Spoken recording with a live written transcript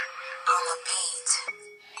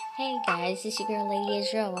Hey guys, it's your girl Lady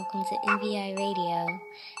Israel. Welcome to NBI Radio.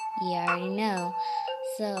 You already know.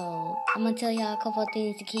 So, I'm gonna tell y'all a couple of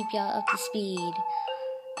things to keep y'all up to speed.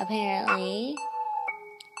 Apparently,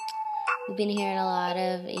 we've been hearing a lot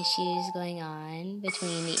of issues going on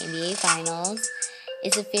between the NBA Finals.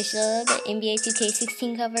 It's official, the NBA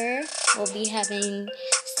 2K16 cover will be having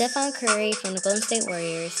Stephen Curry from the Golden State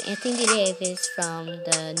Warriors, Anthony Davis from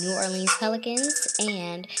the New Orleans Pelicans,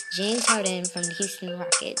 and James Harden from the Houston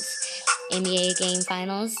Rockets. NBA Game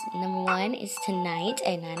Finals number 1 is tonight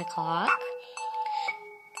at 9 o'clock.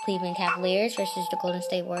 Cleveland Cavaliers versus the Golden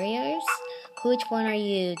State Warriors. Which one are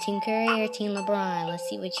you, Team Curry or Team LeBron? Let's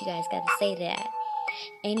see what you guys got to say to that.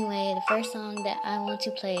 Anyway, the first song that I want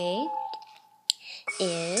to play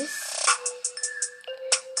is...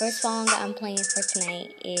 First song that I'm playing for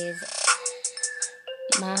tonight is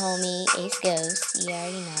my homie Ace Ghost. You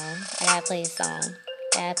already know. I gotta play his song.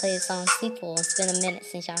 Sequel. It's been a minute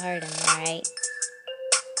since y'all heard him, alright?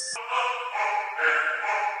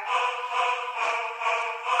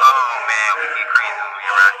 Oh man, we get crazy when we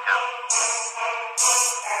around each other.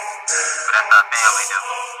 But that's our family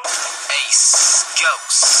though. Ace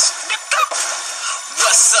Ghost.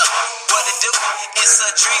 What's up? What it do? It's a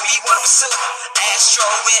dream he wanna pursue. Astro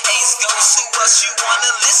and Ace Ghost, who else you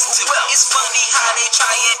wanna listen to? It's funny how they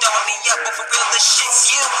try and dog me up, but for real the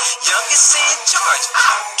shit's you. Youngest in charge.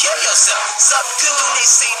 Kill yourself. Sup cool, they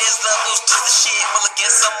say there's levels to the shit. Well, I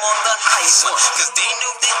guess I'm on the highest one. Cause they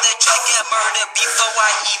knew that the track got murdered before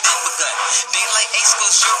I even begun. They like Ace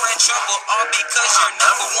Ghost, you're in trouble, all because you're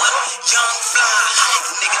number one. Young fly, hot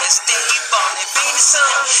nigga that stay ballin'. Phoenix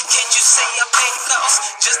sun, can't you say I paid the cost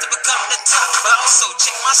just to become the top boss? So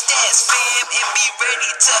check my stats, fam, and be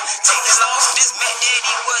ready to take this loss. This Matt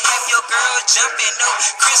Daddy will have your girl jumping up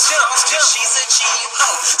Chris Jones, cause she's a cheap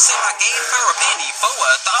hoe. So I gave her a penny for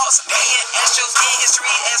her thoughts. Me and Astros in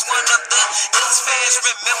history as one of the illest fans.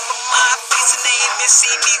 Remember my face and name and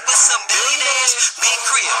see me with some billionaires. Big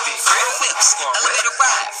crib, grill whips, elevator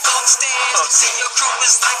ride, folk stairs. See your crew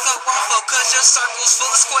is like a waffle, cause your circle's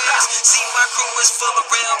full of squares. See my crew is full of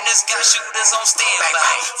realness, got shooters on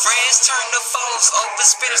standby. Friends turn to foes, over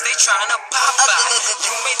spirits, they tryna pop out.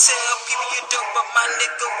 You may tell people you do, but my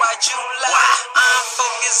nigga, why'd you lie? I'm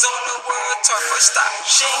focused on the world tour, first stop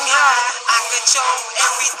Shanghai. I control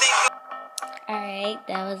everything. Alright,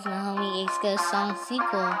 that was my homie Ace Ghost song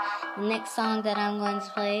Sequel. The next song that I'm going to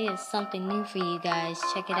play is something new for you guys.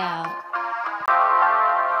 Check it out.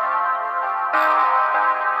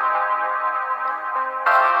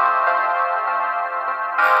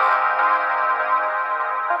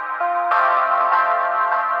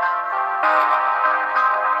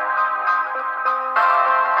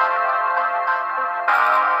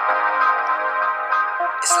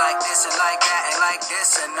 It's like this and like that and like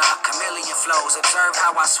this and chameleon flows. Observe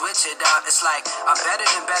how I switch it up. It's like I'm better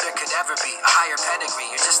than better could ever be. A higher pedigree.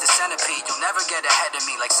 You're just a centipede. You'll never get ahead of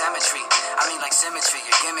me like symmetry. I mean like symmetry.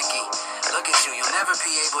 You're gimmicky. Look at you. You'll never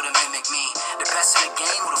be able to mimic me. The best in the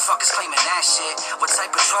game. Who the fuck is claiming that shit? What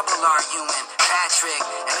type of trouble are you in? Patrick.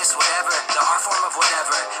 And it's whatever. The art form of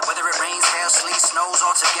whatever. Whether it rains, hail, sleet, snows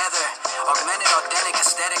all together. Augmented, authentic,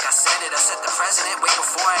 aesthetic. I said it. I set the president way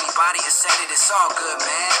before anybody has said it. It's all good,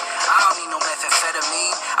 man. I don't need no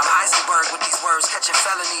methamphetamine. I'm Heisenberg with these words, catching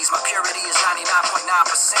felonies. My purity is 99.9%.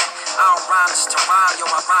 I don't rhyme just to rhyme, yo,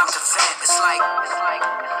 I rhyme to vent. It's like.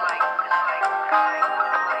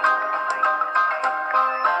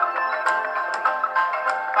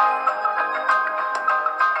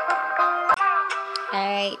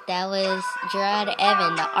 Alright, that was Gerard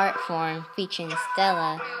Evan, the art form, featuring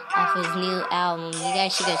Stella off his new album. You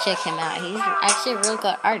guys should go check him out. He's actually a real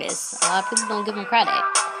good artist. A lot of people don't give him credit.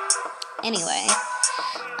 Anyway,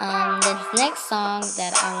 the next song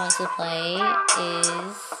that I want to play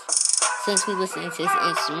is, since we listen to this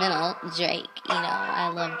instrumental, Drake. You know, I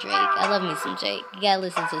love Drake. I love me some Drake. You gotta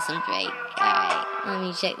listen to some Drake. Alright, let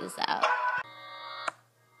me check this out.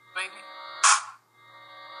 Baby.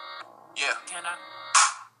 Yeah. Can I?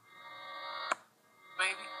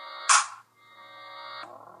 Baby.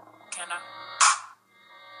 Can I?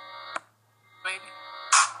 Baby.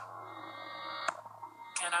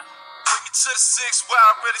 Can I? Bring me to the 6 where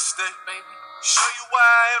I really stay. Baby. Show you why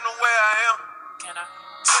I am the way I am. Can I?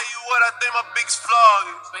 Tell you what I think my biggest flaw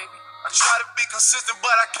is. Baby. I try to be consistent,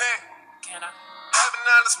 but I can't. Can I? Have an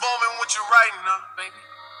honest moment with you right now. Baby.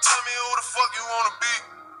 Tell me who the fuck you wanna be.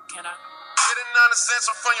 Can I? Get an honest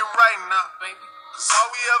answer from you right now. Baby. Cause all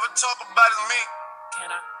we ever talk about is me. Can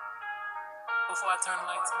I? Before I turn the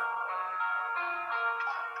lights on.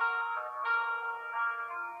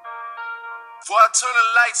 Before I turn the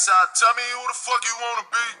lights out, tell me who the fuck you wanna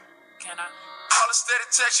be. Can I? Call a steady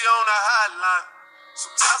text you on the hotline.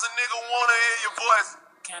 Sometimes a nigga wanna hear your voice.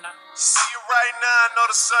 Can I? See you right now, I know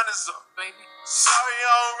the sun is up. Baby, Sorry, I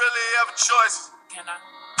don't really have a choice. can I?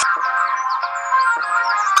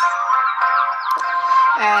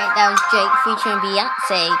 Alright, that was Drake featuring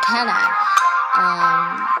Beyonce, Can I?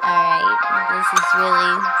 Alright, this is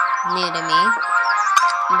really new to me.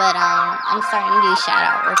 But, I'm starting to do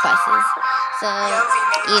shout-out requests. So,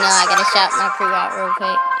 you know, I gotta shout my crew out real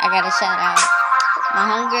quick. I gotta shout out my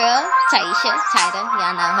homegirl, Taisha,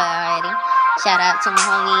 y'all know her already. Shout out to my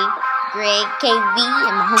homie, Greg KV,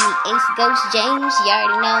 and my homie Ace Ghost James, you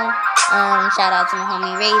already know. Shout out to my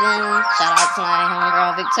homie Raven. Shout out to my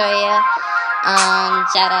homegirl Victoria.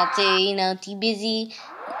 Shout out to, you know, T Busy.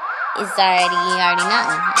 It's already, you already know.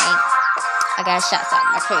 Like, I got shouts out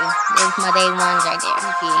my crew. There's my day ones right there.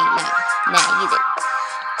 If you ain't know, now you do.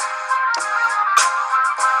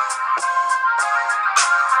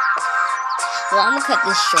 Well, I'm gonna cut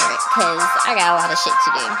this short because I got a lot of shit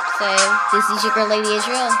to do. So, this is your girl, Lady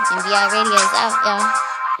Israel. NBI Radio is out, y'all.